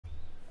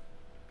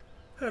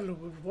Hello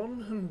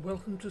everyone and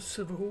welcome to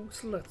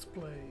Silverhawk's Let's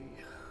Play.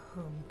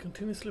 I'm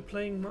continuously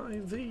playing my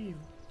The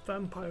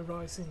Vampire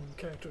Rising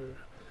character.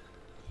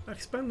 I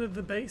expanded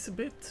the base a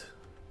bit.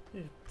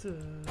 I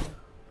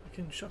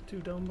can shut you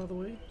down by the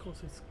way,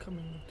 because it's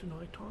coming to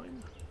night time.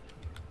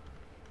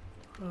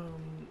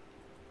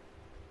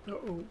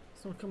 Uh-oh,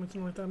 it's not coming to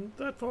night time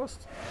that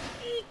fast.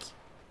 Eek!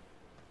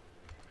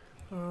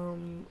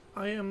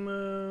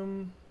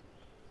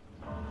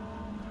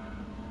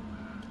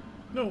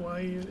 No, I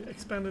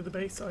expanded the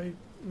base. I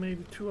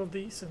made 2 of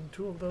these and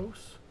 2 of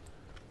those.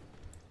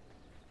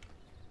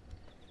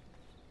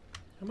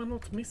 Am I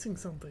not missing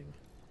something?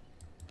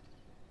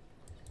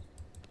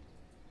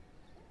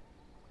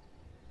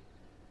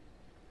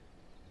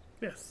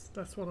 Yes,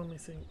 that's what I'm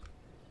missing.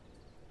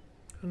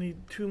 I need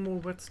 2 more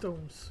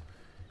whetstones,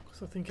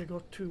 because I think I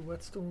got 2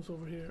 whetstones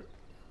over here.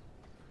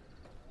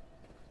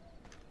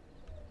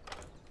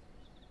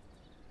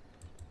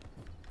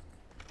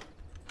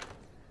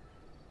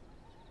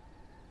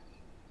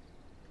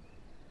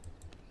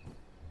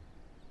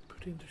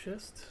 Put into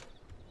chest.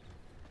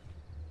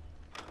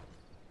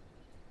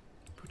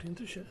 Put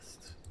into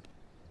chest.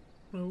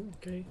 Oh,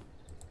 okay.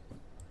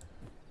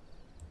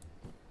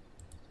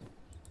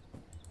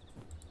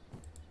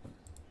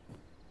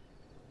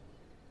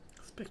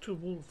 Spectral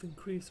wolf,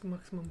 increase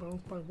maximum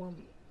bounce by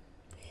 1.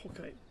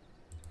 Okay.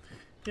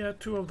 Yeah,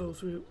 2 of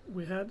those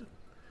we had.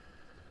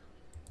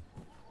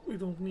 We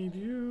don't need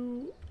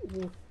you.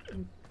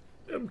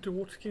 Empty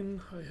water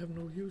skin I have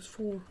no use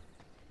for.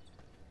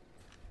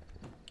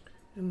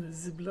 And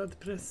the blood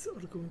press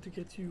are going to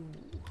get you.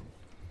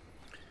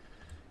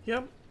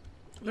 Yeah,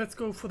 let's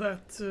go for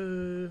that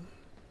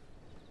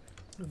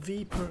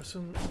V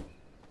person.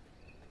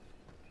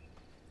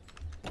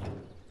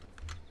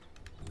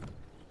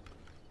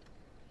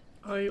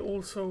 I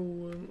also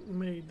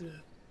made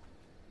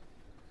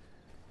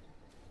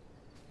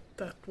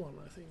that one,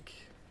 I think.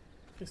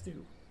 It's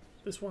new.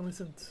 This one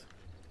isn't.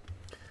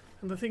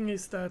 And the thing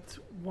is that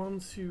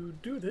once you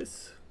do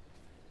this,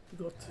 you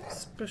got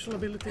special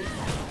ability.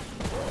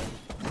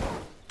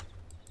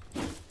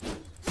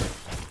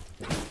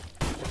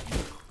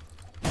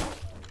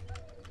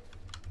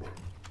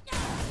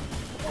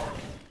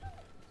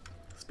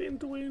 Spin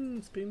to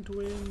win, spin to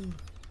win.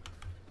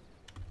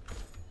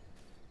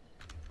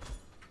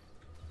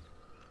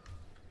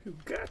 You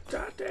get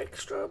that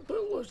extra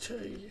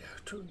ability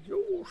to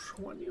use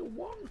when you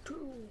want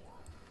to.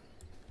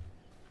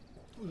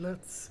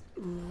 Let's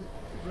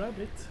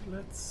rabbit,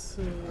 let's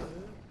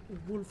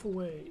wolf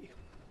away.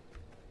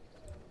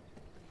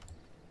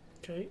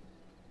 Okay,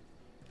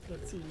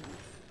 let's see.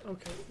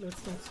 Okay,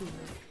 let's not see them.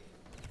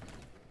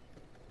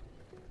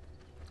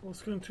 I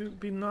was going to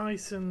be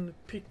nice and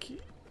pick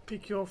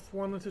you off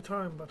one at a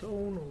time, but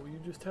oh no, you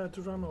just had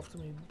to run after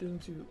me,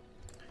 didn't you?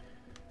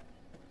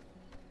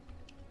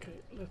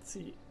 Okay, let's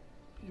see.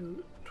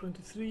 You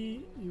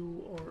 23,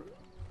 you are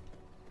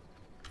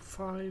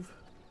 5,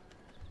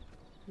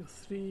 you're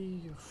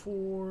 3, you're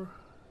 4.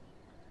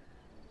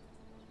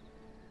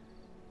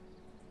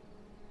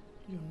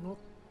 You're not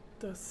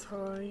this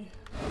high.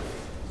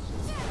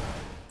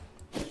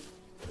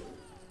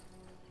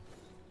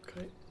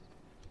 Okay.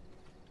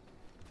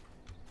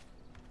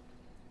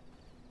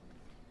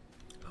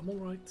 I'm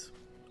alright.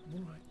 I'm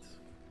alright.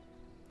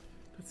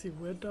 Let's see,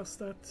 where does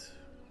that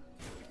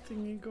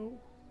thingy go?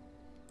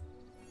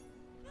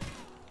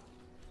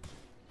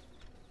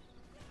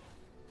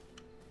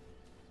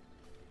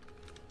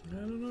 I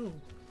don't know.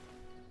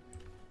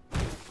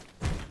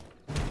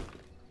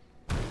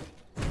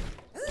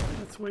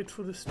 Let's wait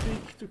for the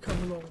streak to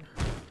come along.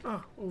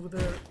 Ah, over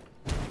there.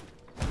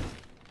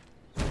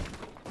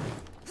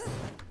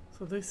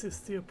 So this is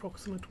the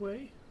approximate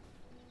way.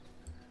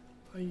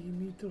 I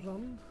need to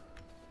run.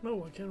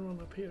 No, I can run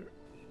up here.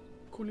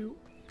 Cool you.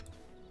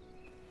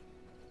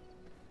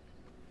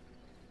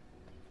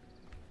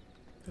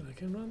 Then I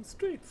can run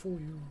straight for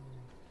you.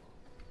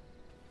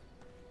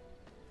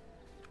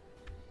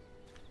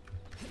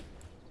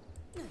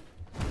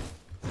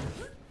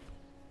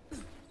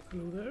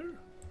 Hello there.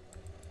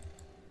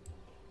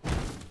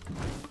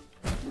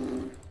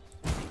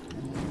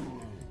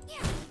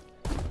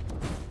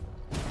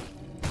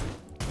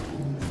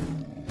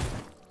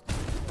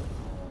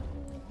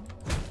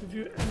 Did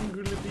you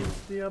angrily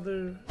beat the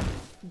other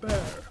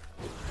bear?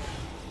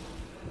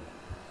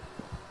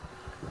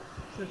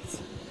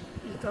 Let's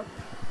eat up.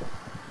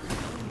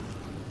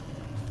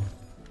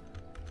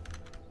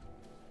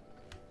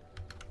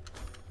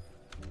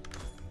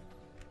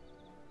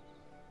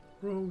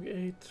 Rogue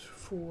 8,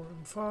 4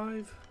 and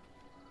 5.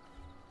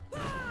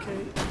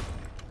 Okay.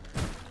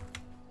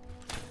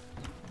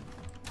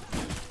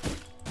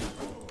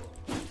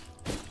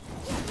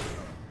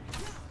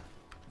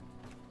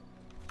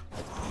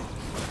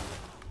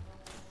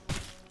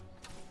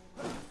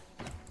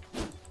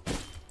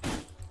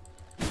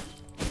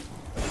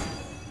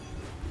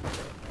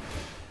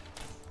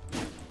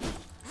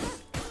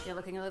 You're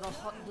looking a little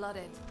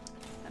hot-blooded.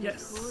 Let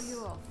Yes. me cool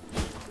you off.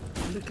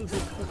 A little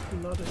bit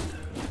hot-blooded.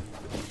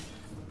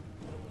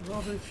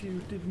 Rather if you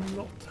did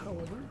not,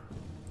 however.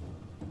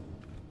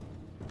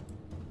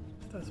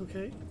 That's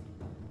okay.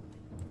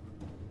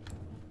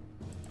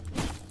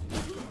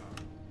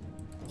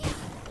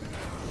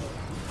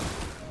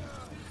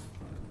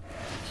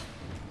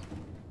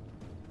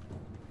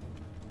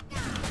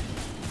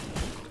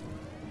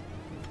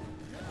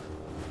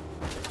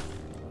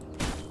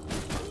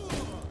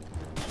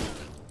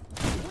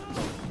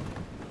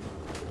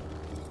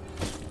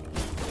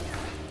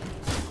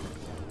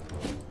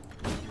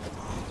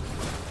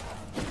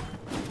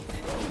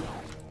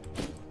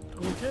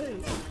 Okay.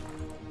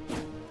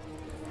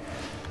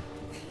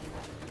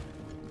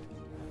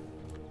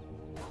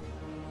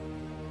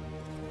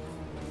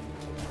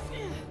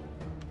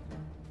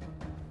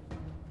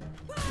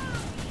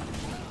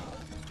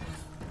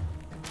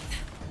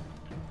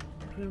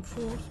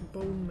 Reinforced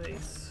bone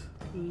mace.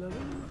 Level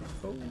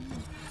bone.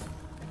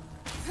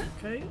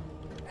 Okay.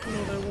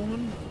 Hello there,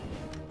 woman.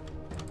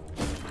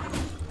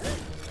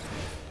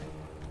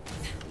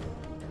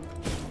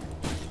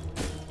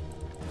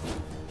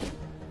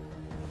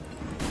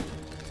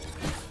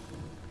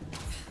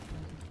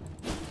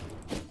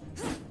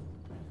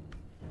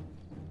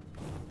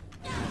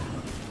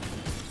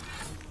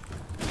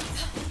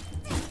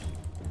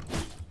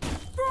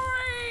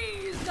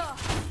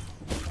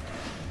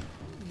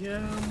 Yeah,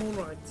 I'm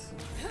alright.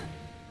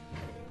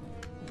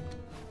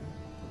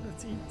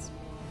 Let's eat.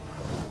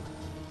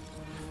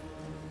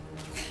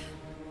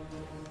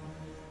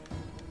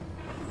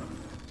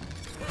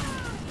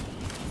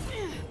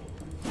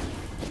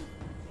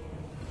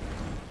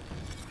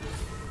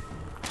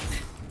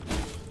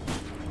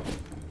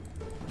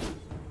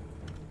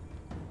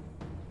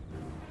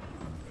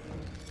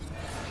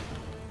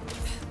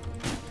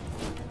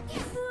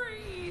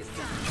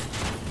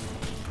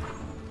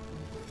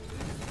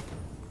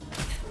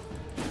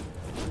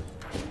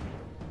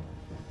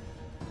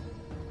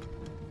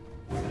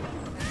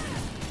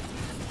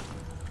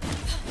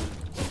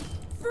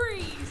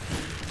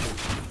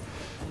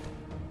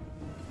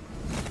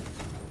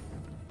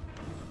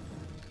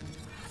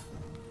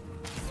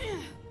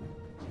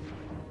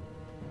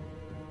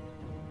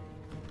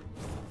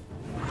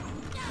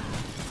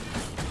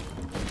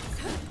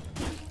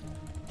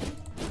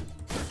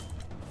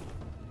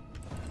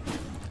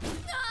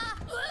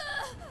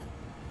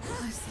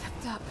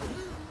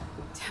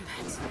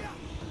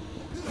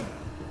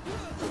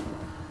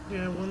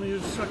 Yeah, when you're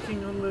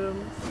sucking on the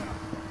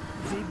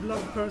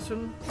blood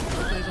person,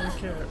 they don't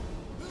care.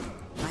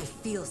 I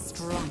feel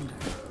stronger.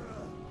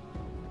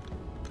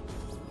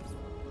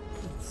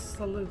 It's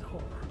solid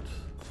heart.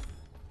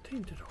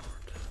 Tainted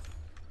heart.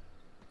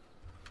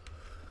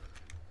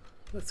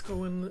 Let's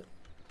go and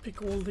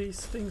pick all these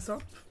things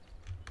up.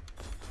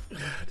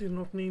 I did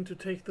not mean to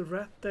take the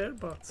rat there,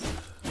 but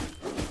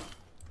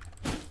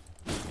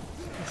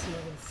it's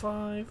level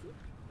 5.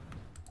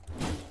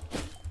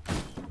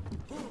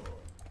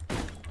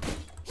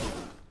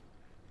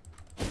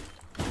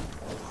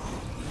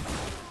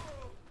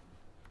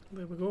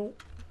 There we go.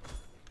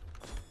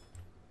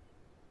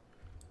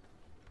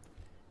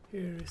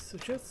 Here is the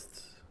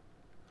chest.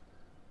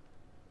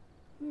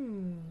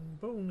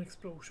 Bone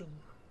explosion.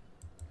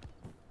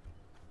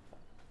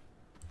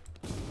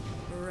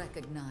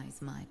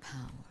 Recognize my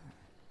power.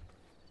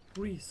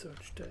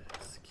 Research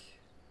desk.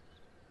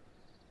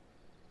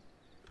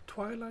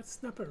 Twilight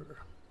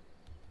Snapper.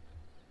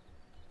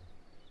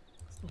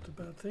 That's not a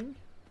bad thing.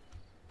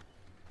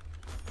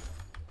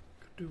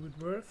 Could do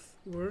with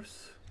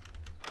worse.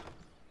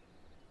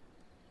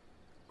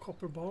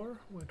 Copper bar,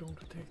 why don't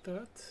we take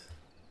that?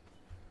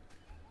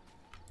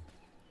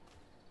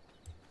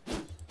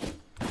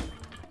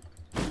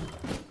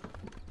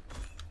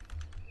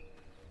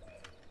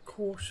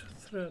 Coarse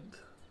thread.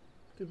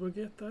 Did we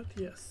get that?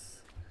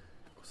 Yes.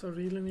 Because I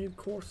really need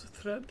coarse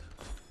thread.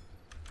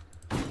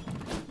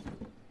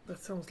 That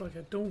sounds like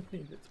I don't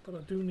need it, but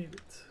I do need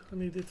it. I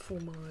need it for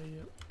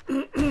my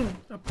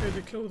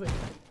upgraded clothing.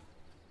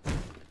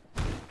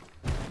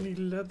 I need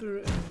leather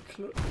and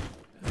thread.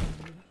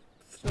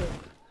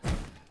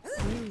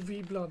 New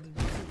V blood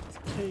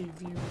K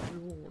view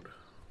reward.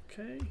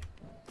 Okay.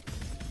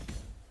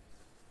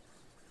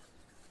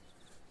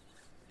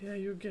 Yeah,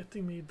 you're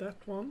getting me that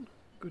one.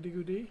 Goody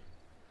goody.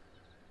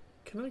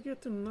 Can I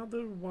get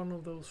another one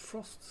of those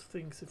frost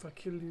things if I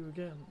kill you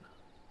again?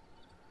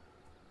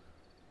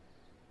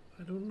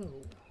 I don't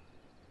know.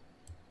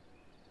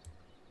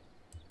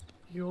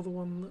 You're the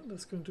one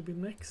that's going to be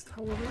next,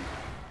 however.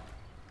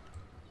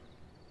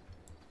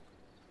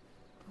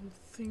 I'm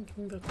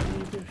thinking that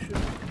maybe I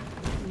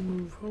should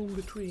move home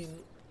between.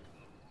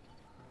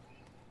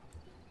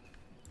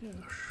 Yes,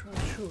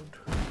 I should.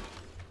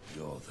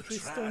 You're the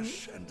Tristan.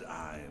 trash and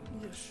I'm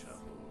the shovel.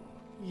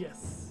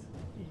 Yes,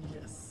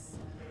 yes.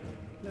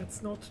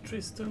 Let's not,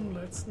 Tristan,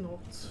 let's not.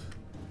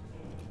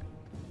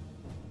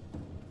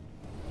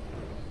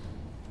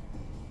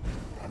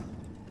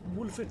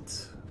 Wolf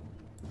it.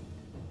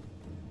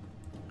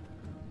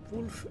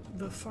 Wolf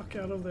the fuck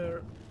out of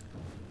there.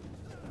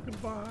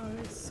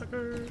 Goodbye,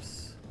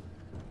 suckers.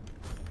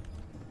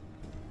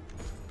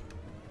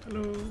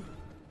 Hello.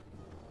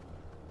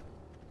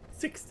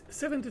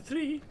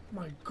 73?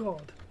 My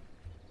god.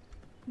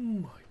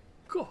 My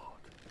God.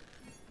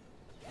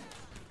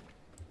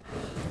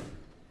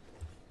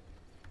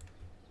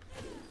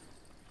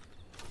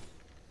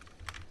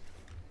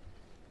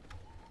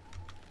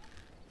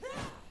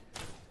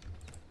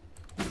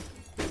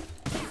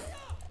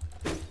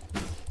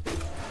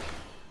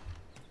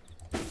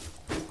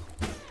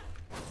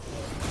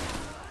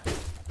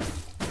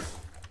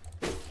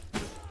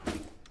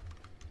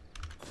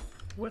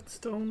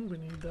 Whetstone, we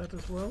need that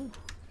as well.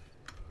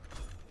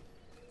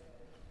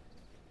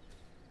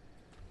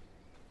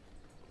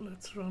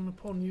 Let's run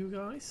upon you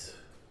guys.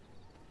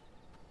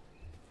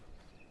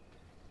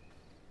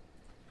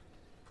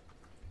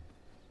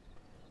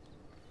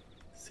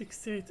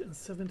 $68 and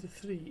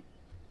 $73.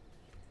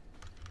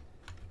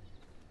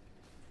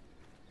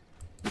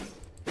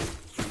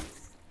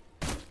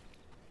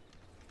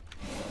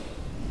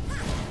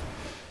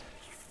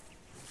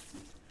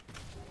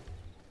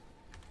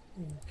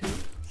 Okay.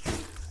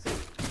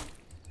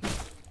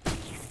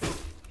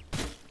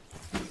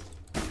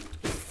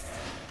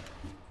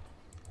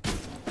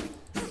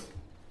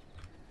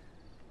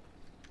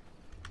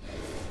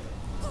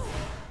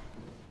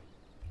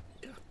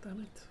 God damn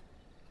it.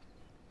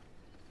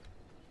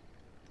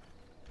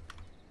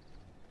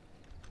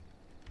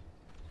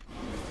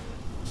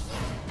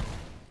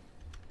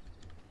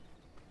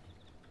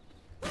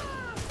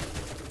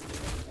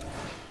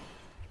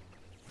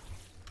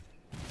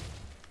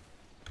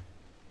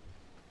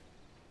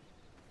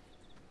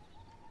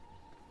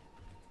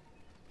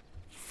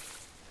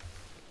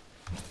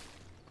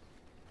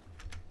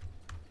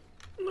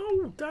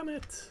 No, damn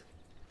it!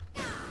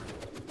 I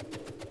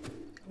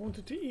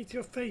wanted to eat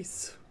your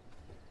face.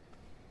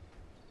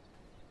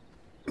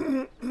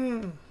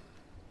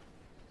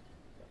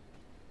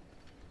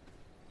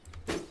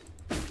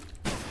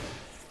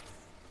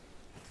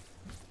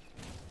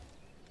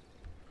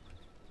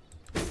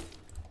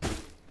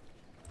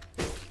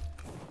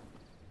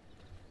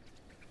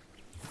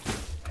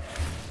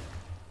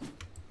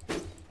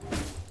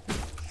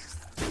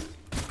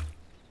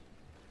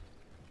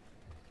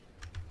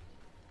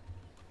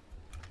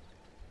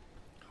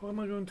 How am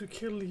I going to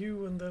kill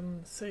you and then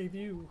save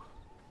you?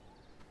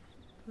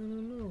 I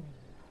don't know.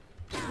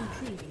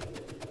 Intriguing.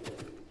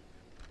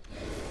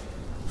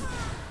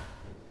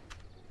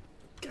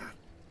 God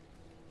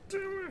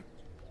damn it!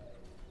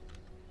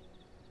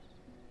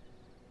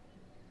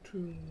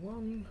 2,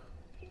 1.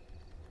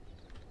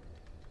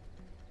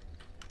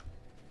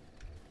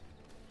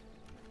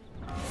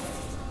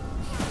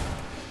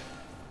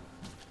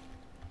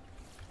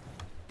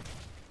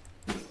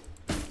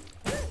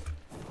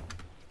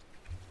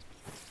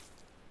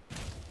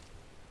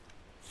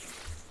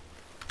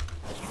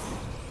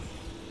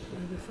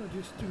 If I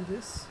just do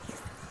this.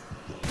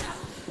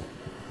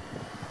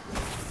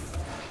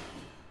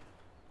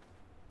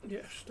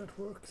 Yes, that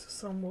works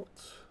somewhat.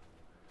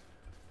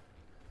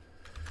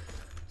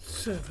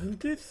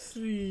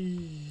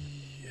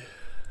 73.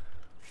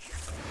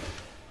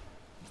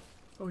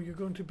 Oh, you're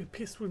going to be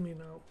pissed with me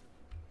now.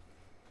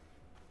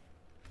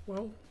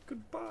 Well,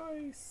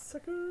 goodbye,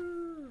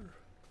 sucker.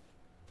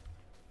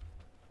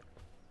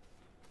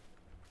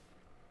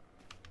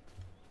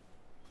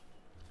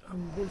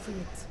 I'm wolfing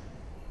it.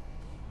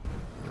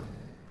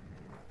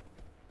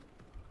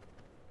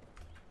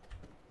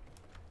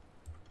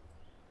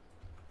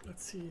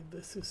 Let's see,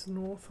 this is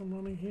north. I'm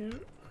running here.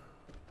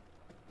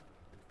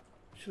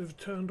 Should have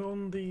turned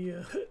on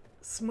the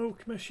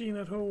smoke machine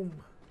at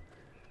home.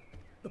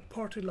 The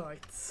party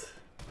lights.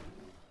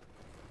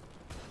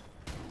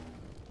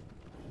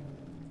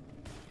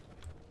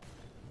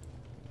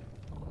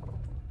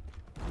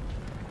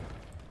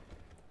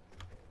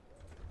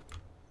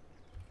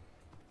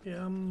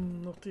 Yeah,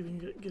 I'm not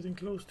even getting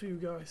close to you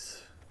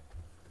guys.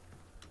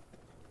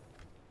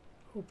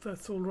 Hope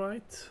that's all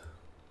right.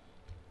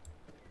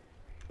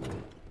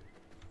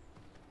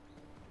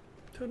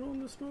 Turn on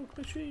the smoke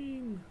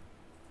machine.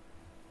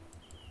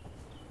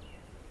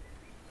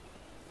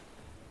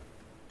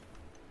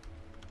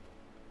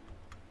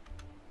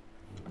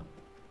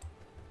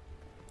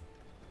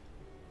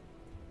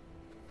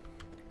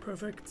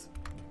 Perfect.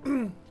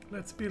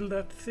 Let's build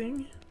that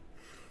thing.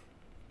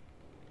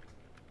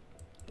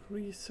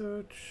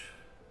 Research.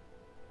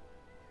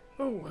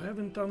 Oh, I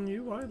haven't done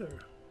you either.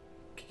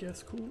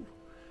 Guess cool.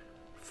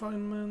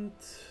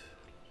 Refinement.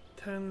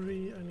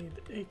 Tannery. I need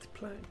 8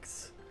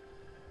 planks.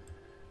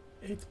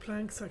 8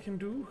 planks I can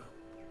do.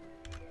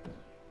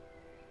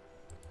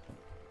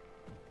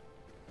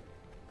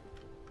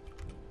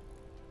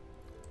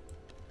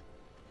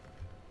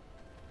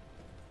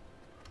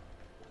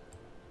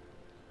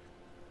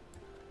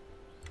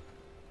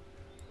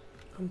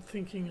 I'm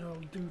thinking I'll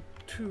do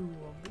 2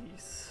 of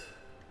these.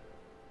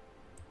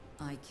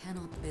 I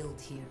cannot build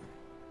here.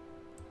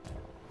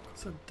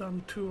 So I've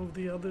done 2 of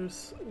the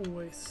others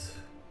always.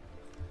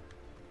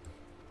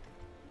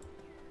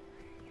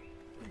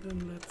 And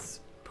then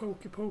let's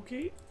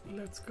pokey.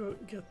 Let's go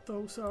get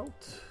those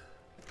out.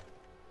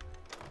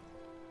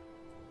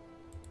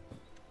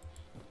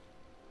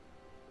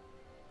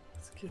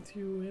 Let's get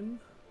you in.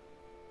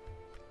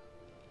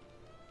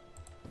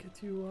 Get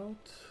you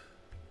out.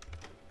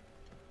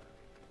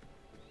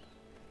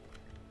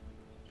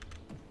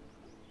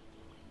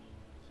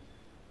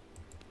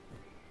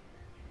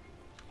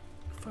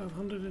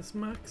 $500 is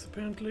max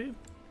apparently.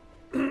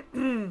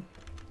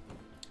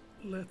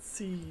 Let's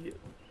see.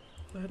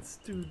 Let's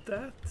do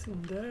that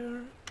in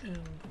there,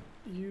 and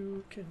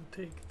you can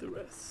take the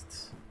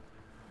rest.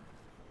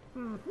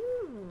 You,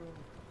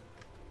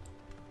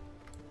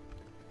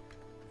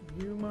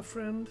 my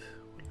friend,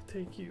 will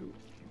take you,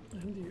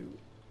 and you.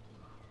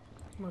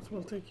 Might as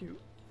well take you.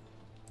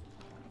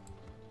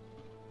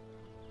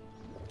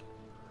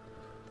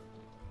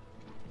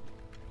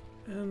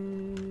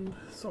 And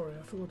sorry,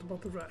 I forgot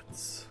about the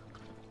rats.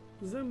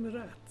 Them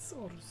rats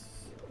are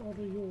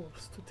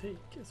yours to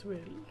take as well.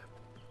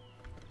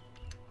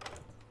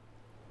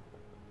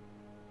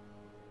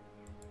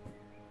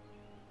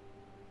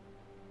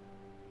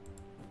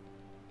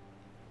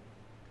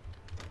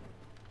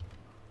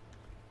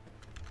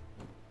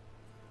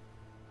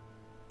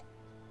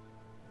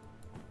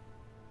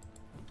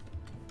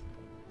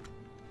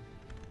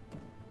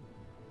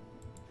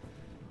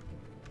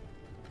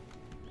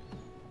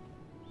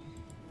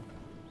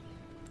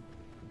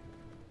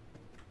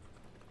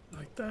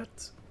 Like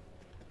that.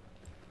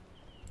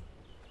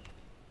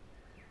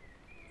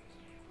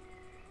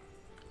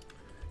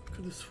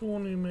 Could have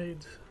sworn you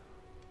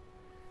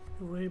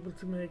were able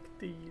to make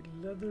the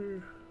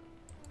leather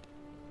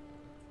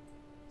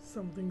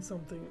something.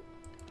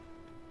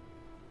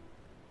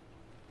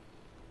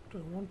 Do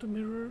I want a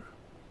mirror?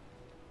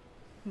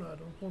 No, I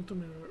don't want a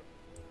mirror.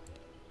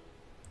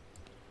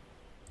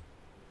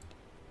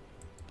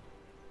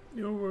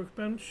 Your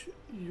workbench,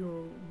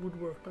 your wood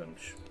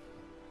workbench.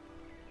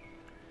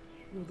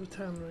 With the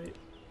tannery.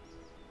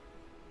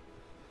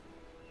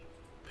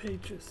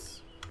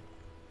 Pages.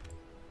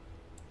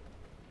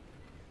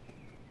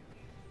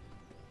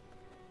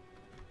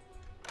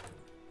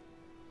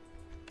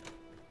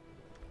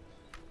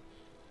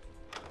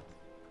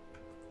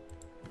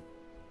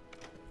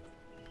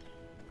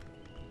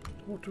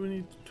 What do we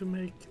need to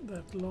make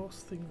that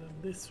last thing then?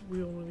 This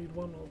we only need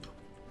one of.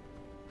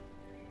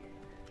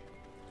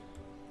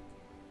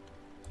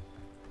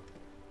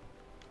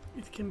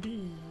 It can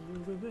be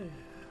over there.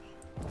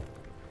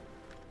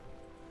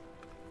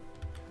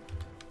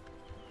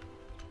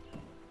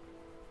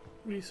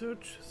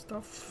 Research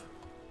stuff.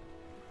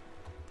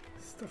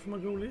 Stuff my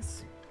goal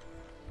is.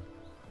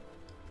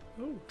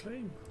 Oh,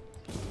 claim.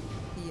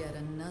 Yet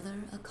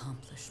another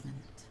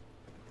accomplishment.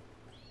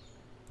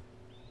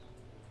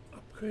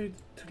 Upgrade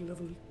to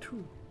level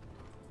 2.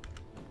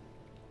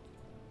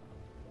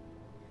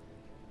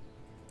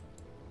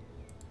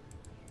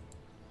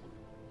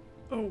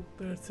 Oh,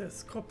 there it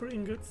says copper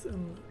ingots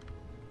and...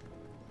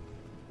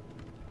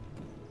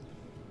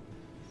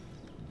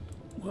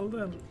 Well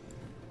then,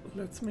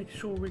 let's make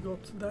sure we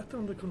got that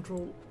under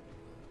control.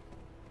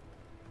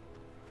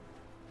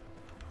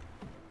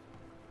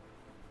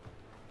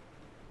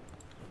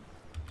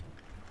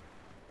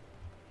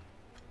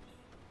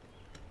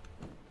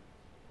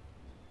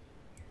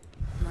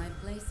 My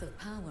place of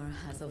power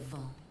has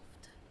evolved.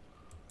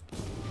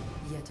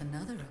 Yet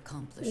another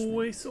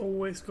accomplishment.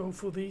 Always go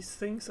for these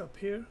things up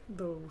here.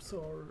 Those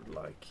are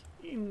like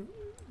in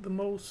the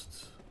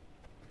most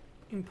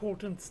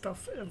important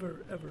stuff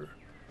ever.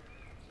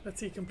 Let's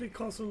see, complete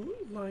castle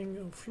lying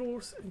on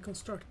floors and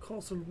construct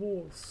castle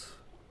walls.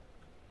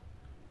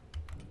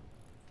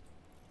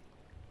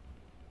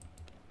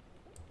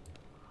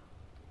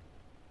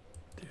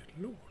 Dear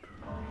Lord.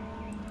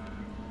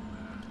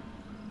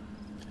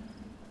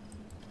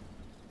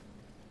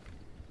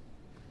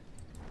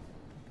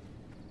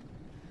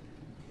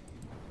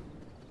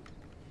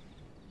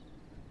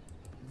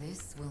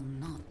 This will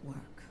not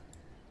work.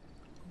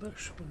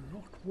 This will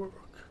not work.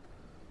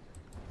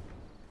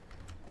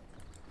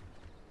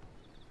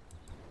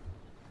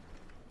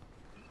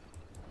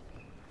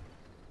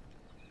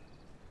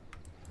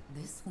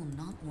 This will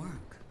not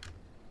work.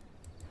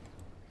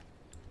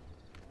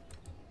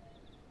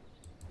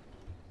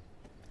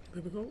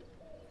 There we go.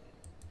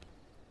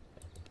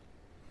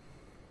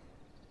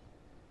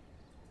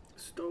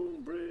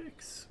 Stone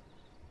bricks.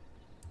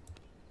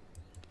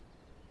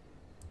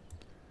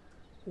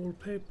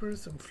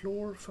 Wallpapers and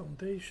floor,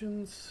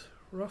 foundations,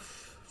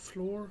 rough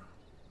floor.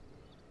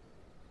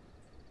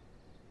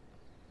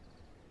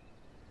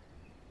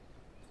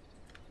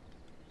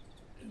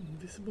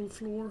 Invisible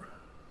floor.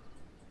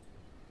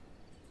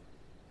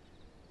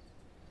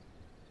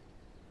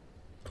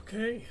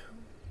 Okay.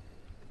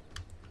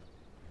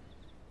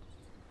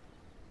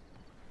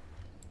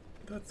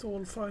 That's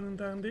all fine and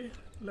dandy.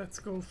 Let's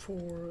go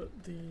for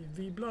the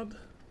V-Blood.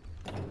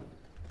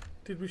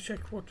 Did we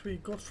check what we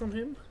got from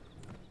him?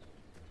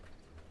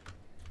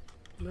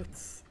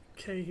 Let's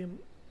K him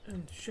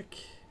and check.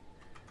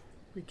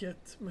 We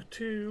get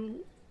material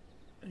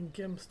and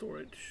gem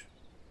storage.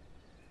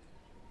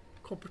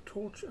 Copper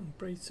torch and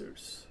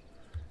bracers.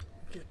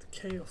 We get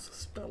chaos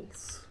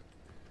spells.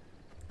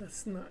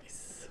 That's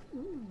nice.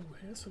 Ooh,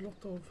 here's a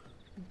lot of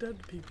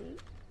dead people.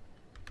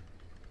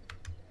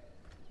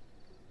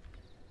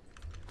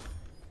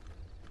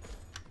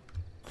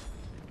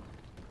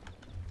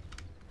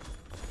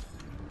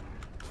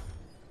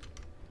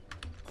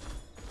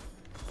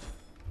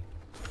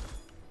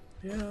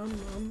 Yeah,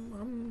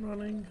 I'm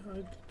running.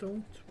 I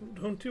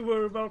don't you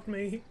worry about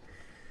me.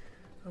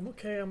 I'm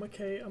okay. I'm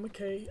okay. I'm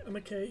okay. I'm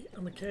okay.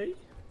 I'm okay.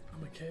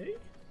 I'm okay.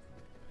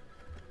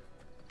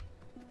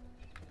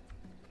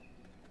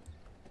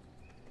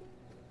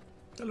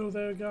 Hello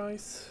there,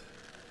 guys.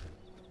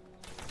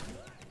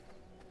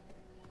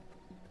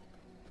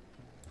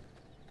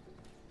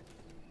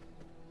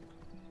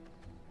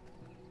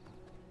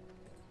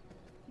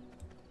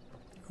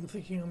 I'm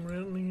thinking I'm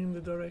running in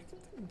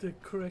the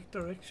correct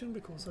direction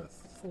because I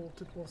thought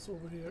it was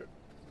over here.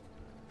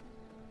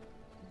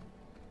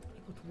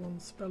 I got one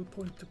spell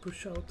point to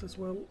push out as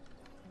well.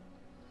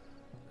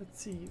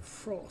 Let's see,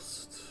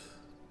 Frost.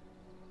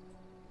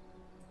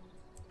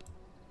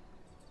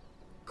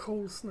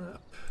 Cold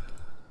Snap.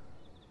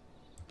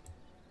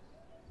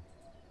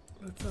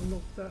 Let's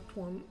unlock that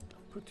one.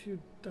 Put you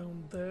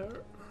down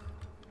there.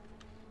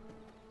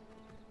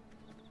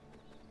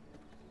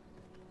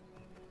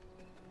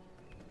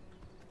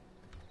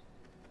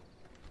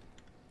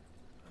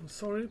 I'm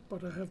sorry,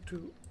 but I have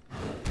to.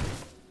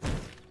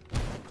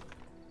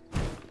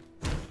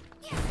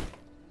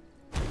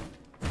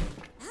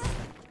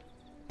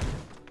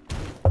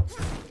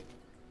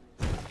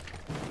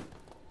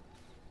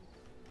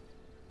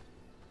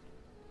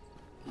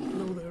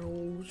 Hello there,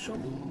 old shop.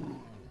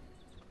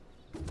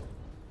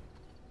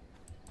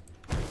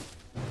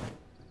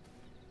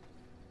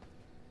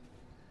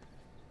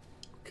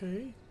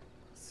 Okay,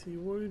 see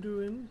what you're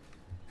doing.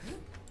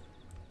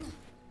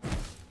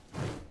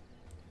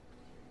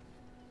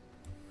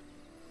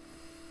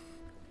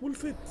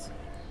 Wolf it.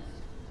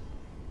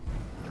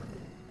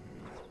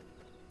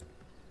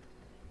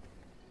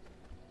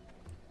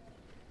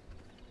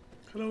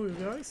 Hello, you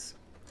guys.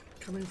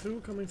 Coming through,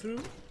 coming through.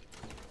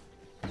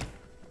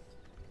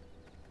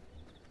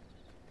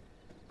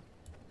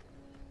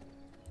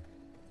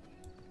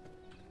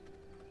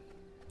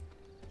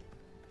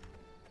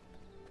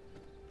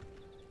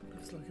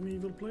 Looks like an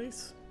evil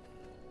place.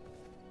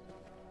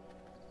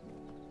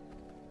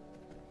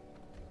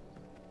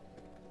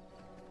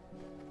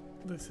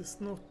 This is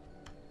not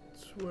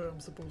where I'm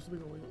supposed to be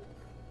going.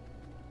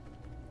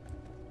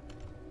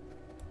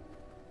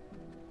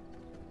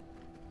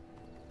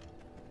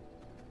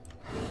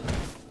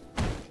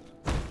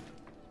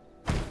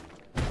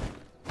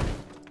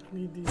 I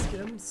need these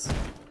gems.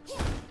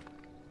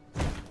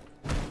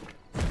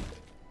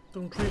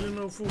 Don't really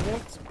know for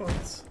what,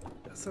 but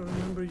as I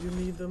remember you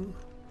need them.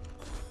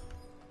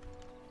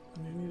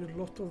 And you need a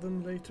lot of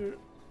them later.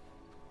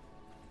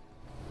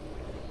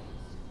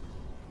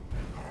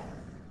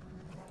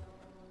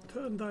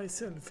 Turn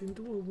thyself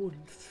into a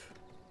wolf.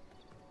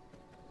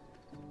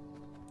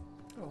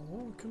 Oh,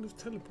 I could have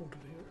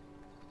teleported here.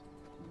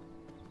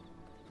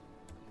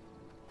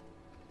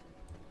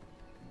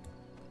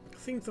 I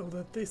think though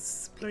that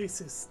this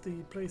place is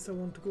the place I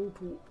want to go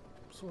to,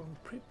 so I'm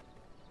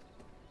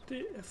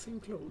pretty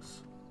effing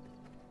close.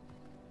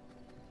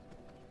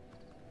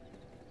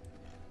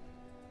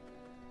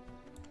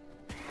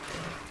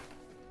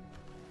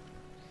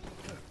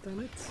 God damn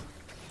it.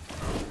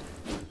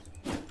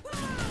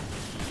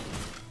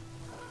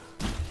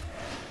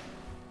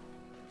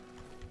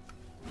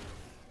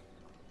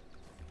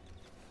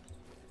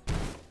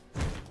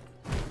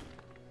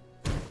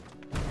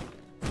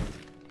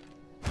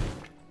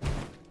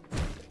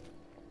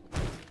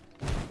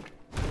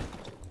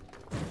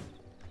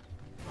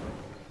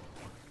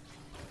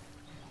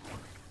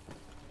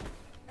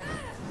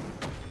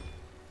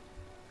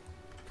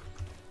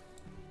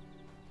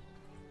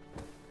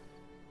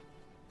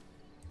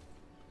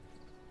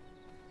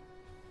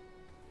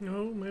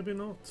 No, maybe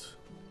not.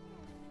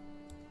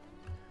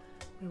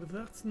 Maybe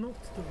that's not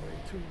the way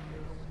to where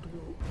I want to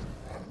go.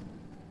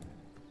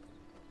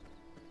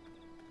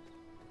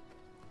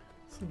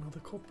 It's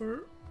another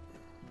copper.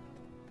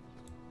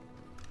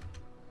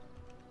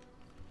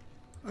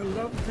 I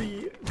love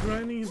the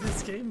grinding in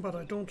this game, but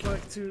I don't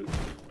like to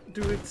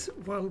do it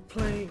while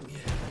playing.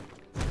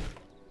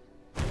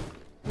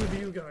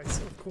 With you guys,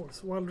 of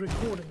course, while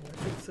recording,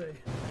 I should say.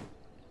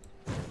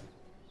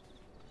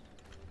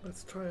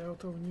 Let's try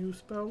out our new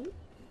spell.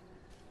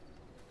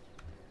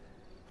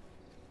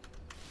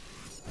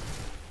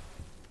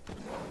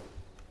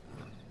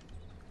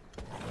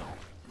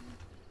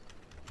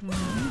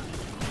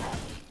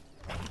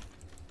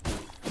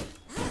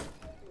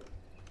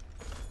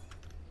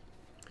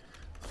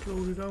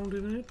 Slow it down,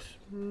 didn't it?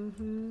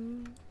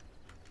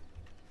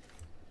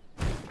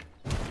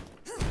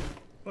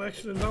 I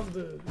actually love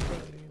the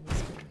grinding in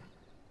this game.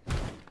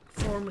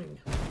 Farming,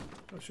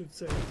 I should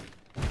say.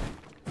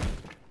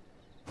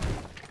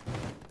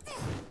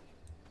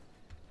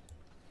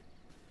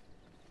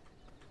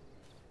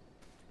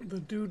 The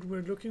dude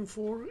we're looking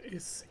for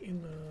is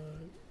in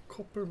a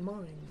copper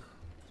mine.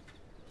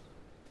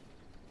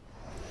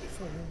 If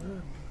I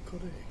remember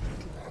correctly.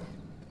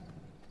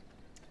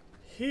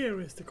 Here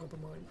is the copper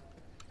mine.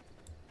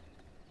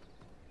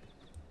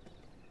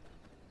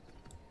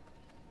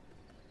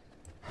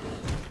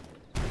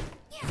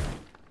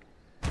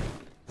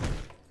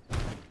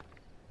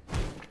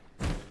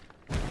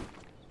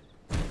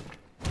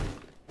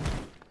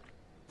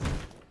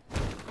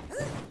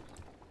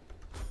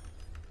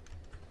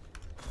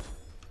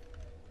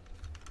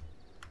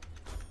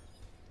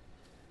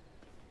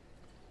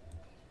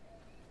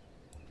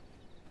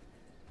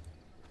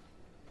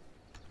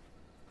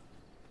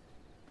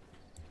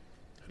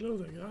 Hello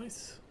there,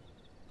 guys.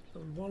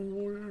 Level 1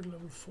 warrior,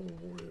 level 4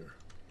 warrior.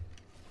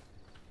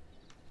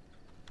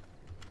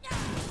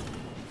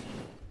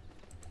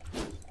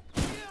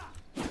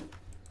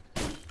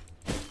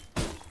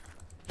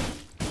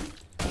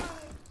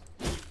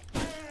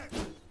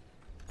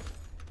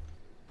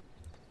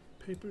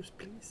 Papers,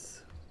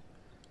 please.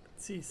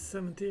 Let's see,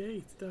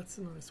 78, that's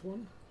a nice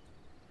one.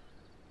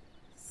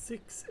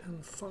 6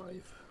 and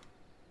 5.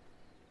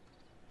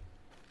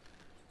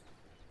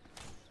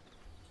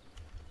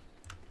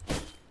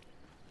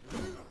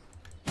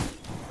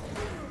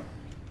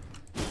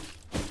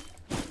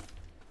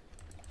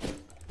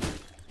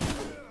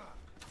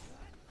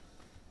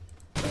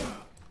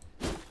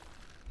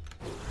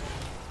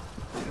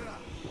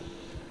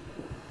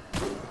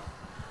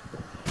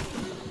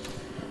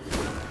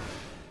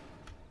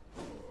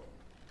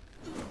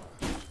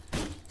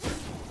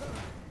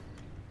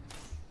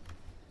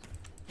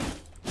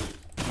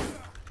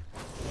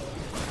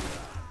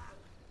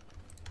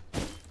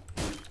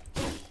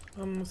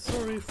 I'm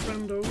sorry,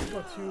 friendo,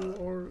 but you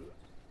are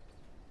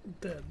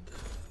dead,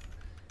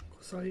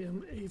 because I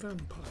am a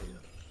vampire.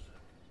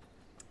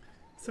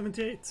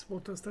 78,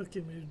 what does that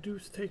give me?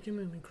 Reduce taken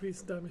and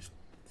increase damage,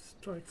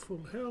 strike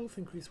full health,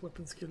 increase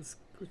weapon skills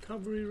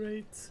recovery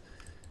rates.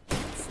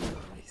 That's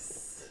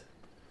nice.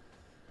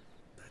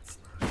 That's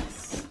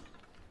nice.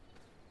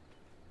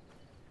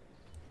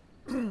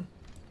 There's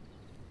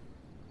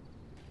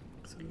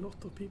a lot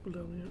of people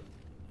down here.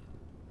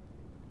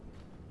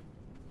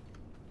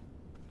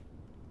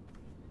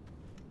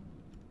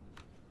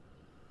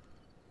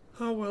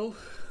 Oh well,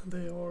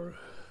 they are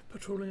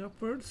patrolling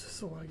upwards,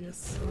 so I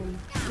guess I'll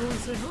go and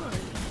say hi.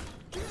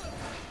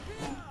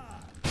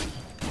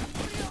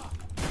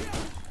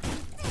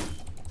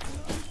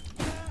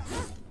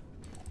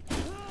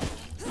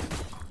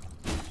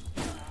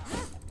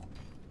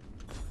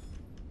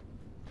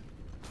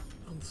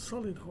 And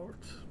solid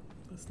heart,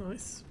 that's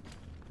nice.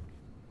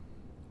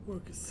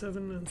 Work is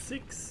 7 and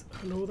 6.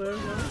 Hello there,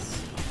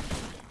 guys.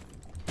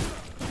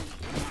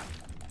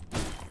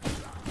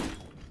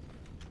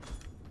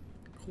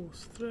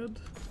 Course thread.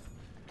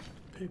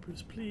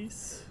 Papers,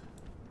 please.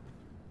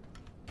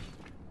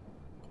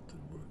 Got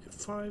a work at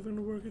 5 and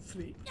a work at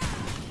 3.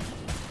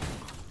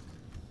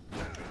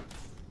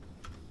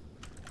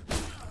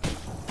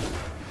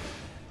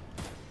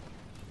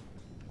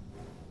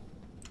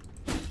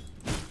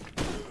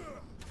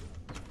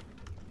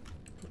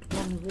 Got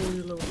one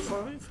warrior level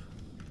 5.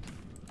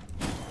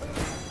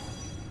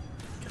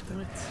 God damn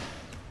it.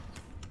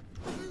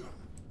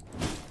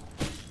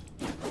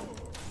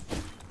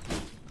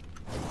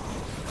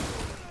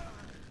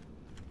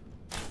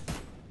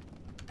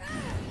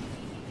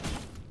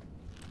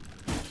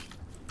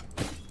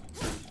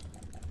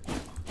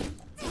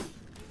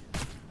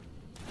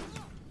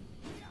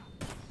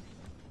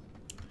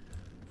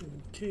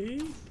 Okay,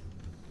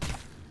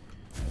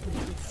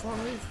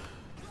 5.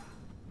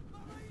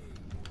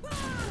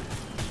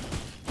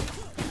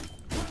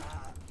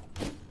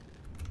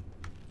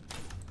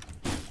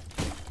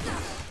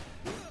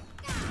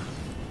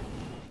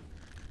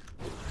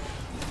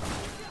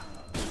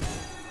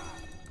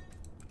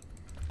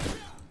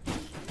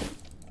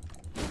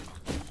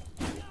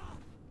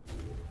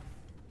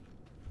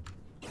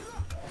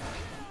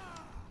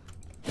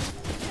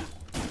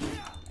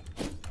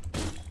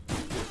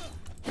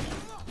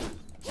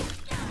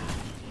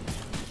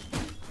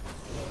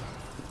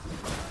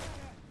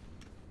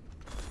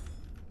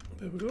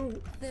 There we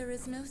go. There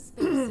is no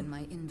space in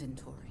my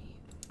inventory.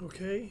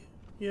 Okay,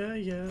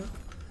 yeah.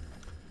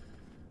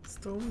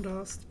 Stone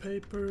dust,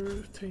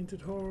 paper,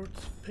 tainted heart,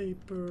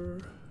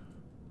 paper.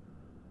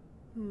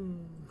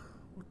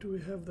 What do we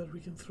have that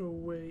we can throw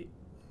away?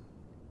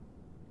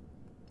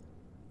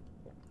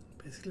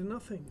 Basically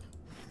nothing.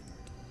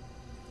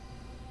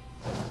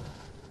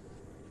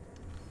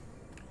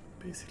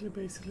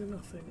 Basically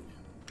nothing.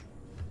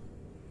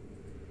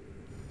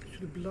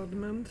 Should blood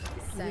mend?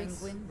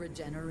 Sanguine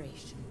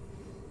regeneration.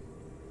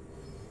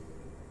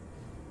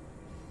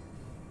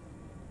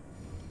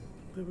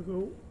 There we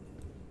go.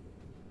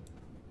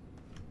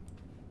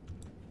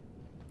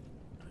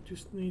 I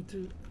just need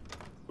to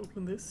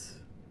open this,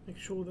 make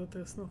sure that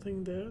there's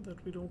nothing there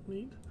that we don't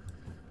need.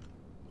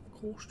 Of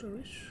course there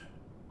is.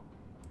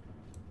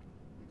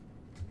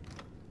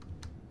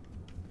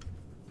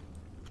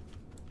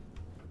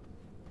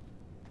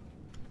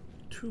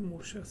 Two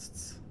more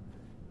chests.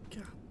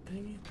 God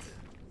dang it.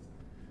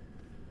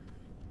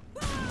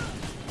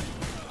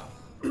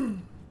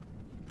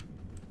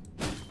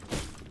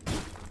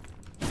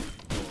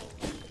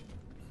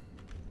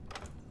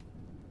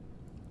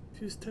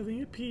 Just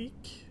having a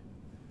peek.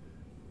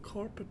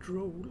 Carpet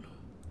roll.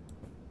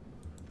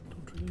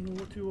 Don't really know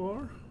what you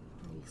are.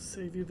 I'll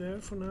save you there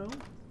for now.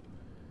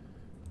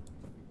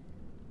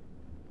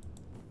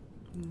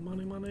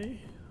 Money.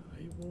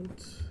 I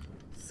won't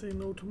say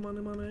no to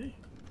money.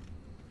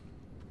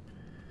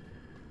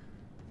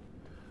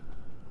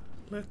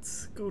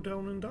 Let's go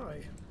down and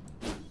die.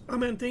 I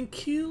meant and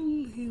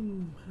kill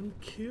him.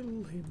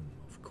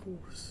 Of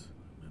course.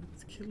 I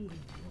meant kill him,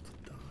 not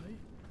die.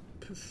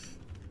 Puff.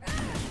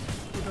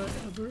 I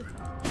ever?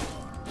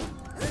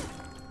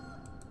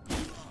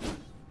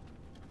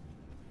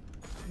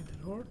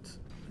 Painted art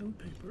and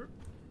paper.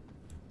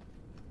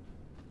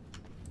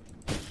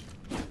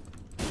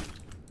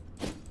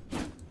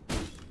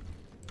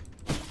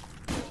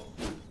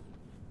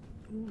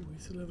 Ooh,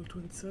 he's a level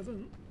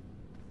 27.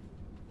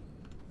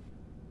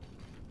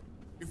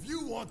 If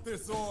you want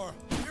this ore,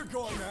 you're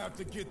going to have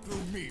to get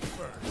through me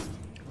first.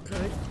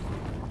 Okay.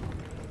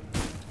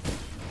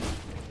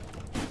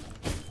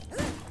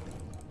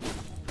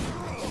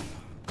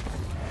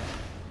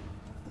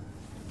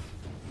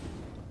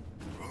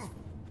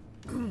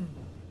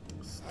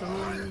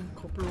 Stone,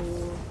 copper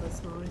ore,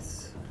 that's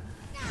nice.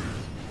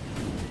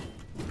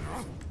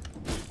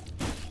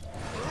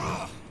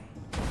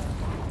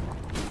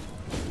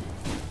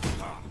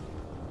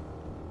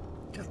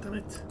 God damn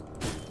it.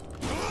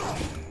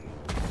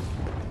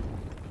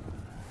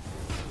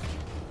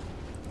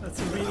 That's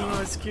a really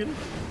nice skill.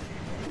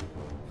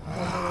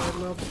 I'd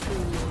love to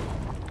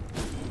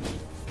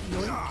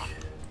yoink.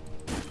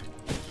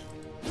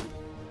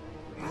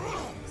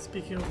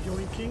 Speaking of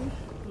yoinking,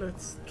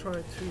 let's try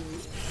to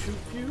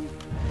shoot you,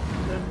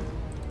 then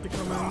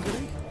become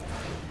angry.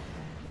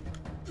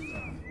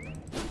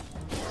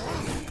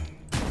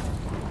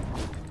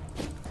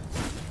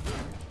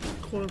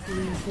 Calling for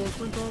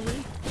reinforcement, are we?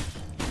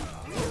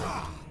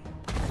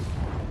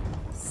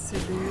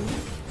 Silly.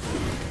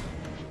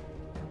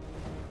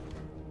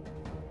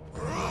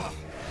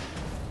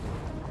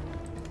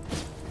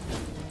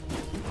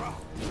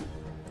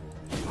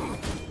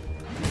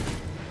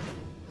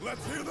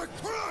 Let's hear the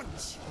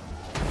crunch!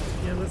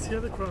 Yeah, let's hear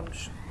the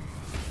crunch.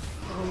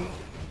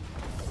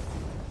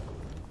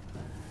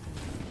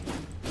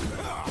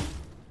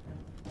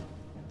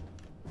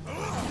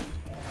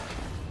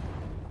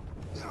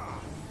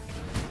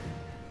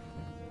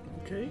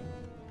 Okay.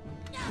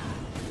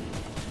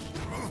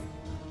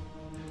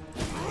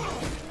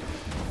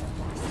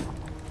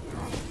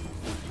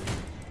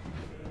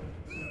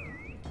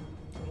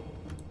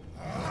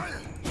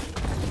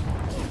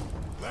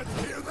 Let's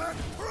hear that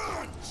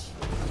crunch!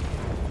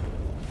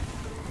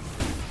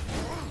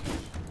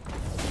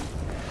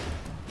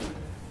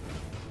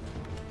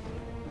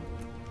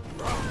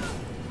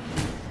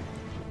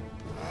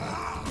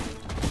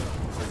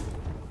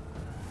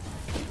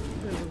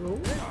 There we go.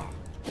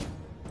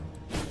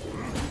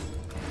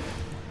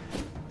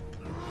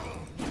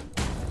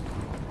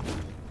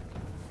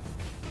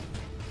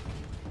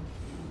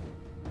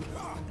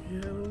 Yeah,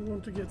 I don't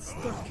want to get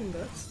stuck in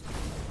that.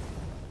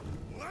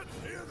 Let's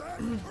hear that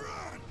crunch!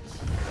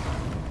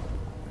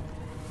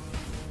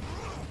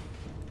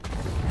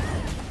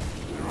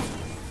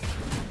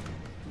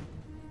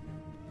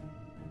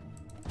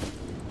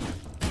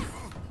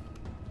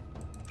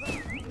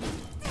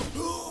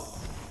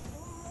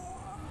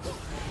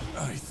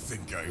 I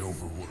think I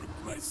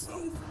overworked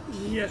myself.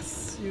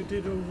 Yes, you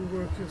did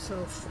overwork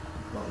yourself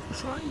while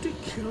trying to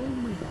kill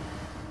me.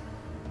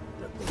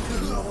 That was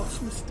your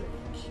last mistake.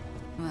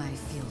 I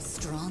feel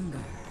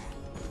stronger.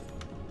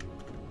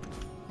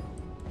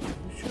 You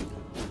should,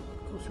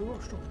 because you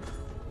are strong.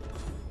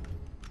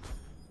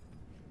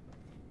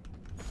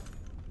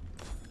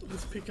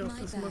 Let's pick up My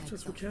as much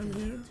as we bags can are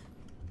here.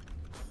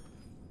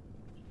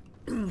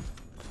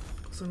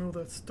 Because I know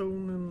that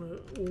stone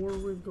and ore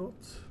we've got.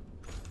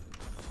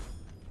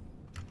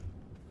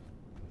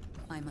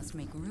 I must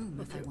make room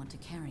if I Okay. want to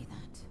carry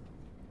that.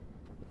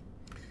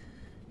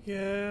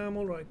 Yeah, I'm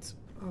alright.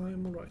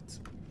 I'm alright.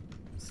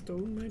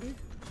 Stone, maybe?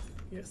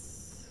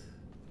 Yes.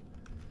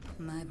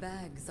 My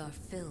bags are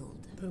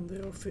filled. Then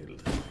they are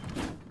filled.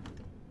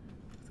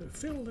 They're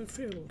filled, they're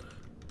filled.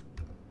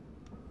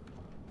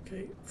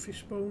 Okay,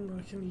 fishbone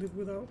I can live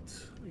without,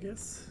 I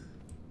guess.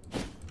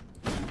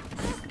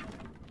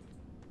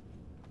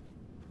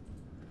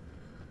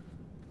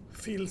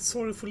 Feel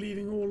sorry for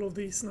leaving all of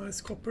these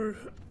nice copper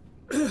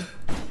There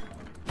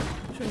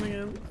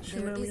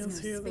shenanigans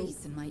is here no though.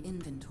 space in my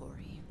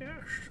inventory.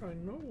 Yes, I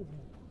know.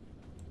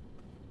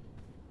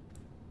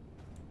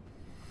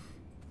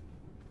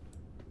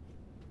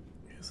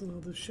 Here's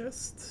another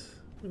chest.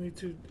 We need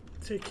to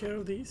take care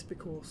of these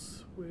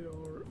because we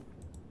are...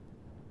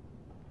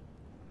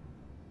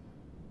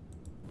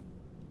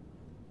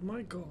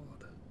 My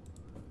god.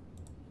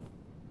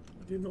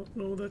 I did not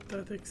know that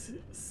that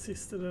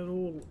existed at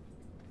all.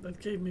 That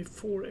gave me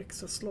 4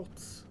 extra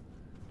slots.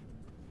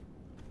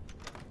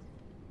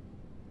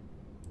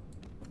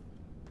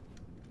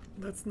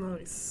 That's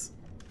nice.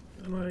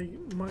 And I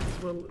might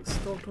as well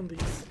start on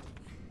these.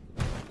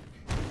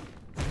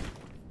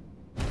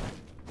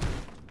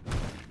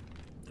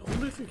 I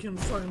wonder if you can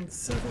find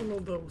several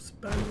of those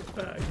bandit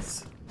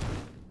bags.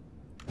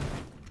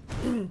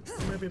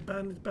 Maybe a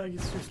bandit bag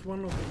is just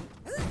one of them.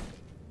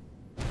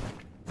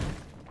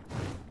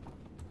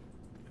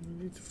 And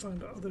we need to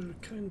find other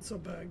kinds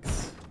of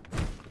bags.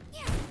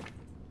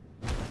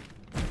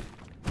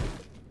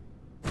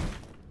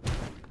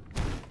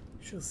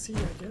 Shall see,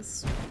 I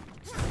guess.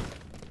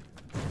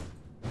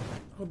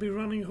 I'll be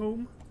running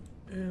home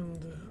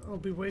and I'll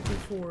be waiting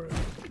for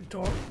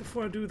dark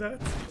before I do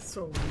that,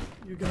 so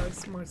you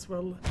guys might as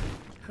well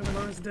have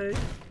a nice day.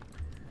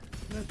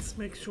 Let's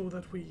make sure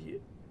that we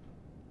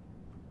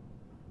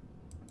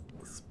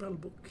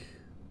spellbook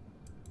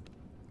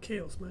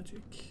chaos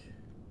magic.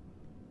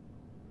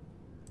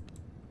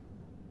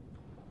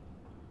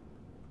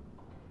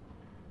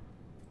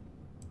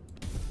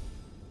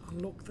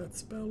 Unlock that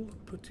spell,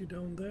 put you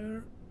down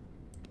there.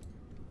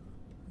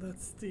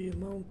 That's the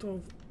amount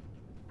of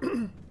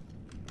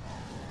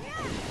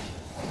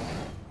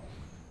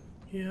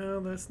yeah,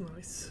 that's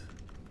nice.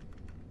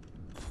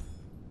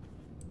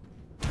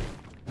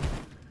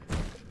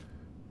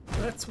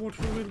 That's what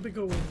we will be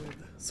going with.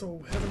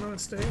 So have a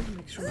nice day,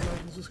 make sure you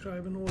like and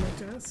subscribe and all that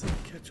jazz, and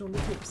catch you on the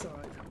flip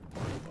side.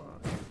 Bye bye.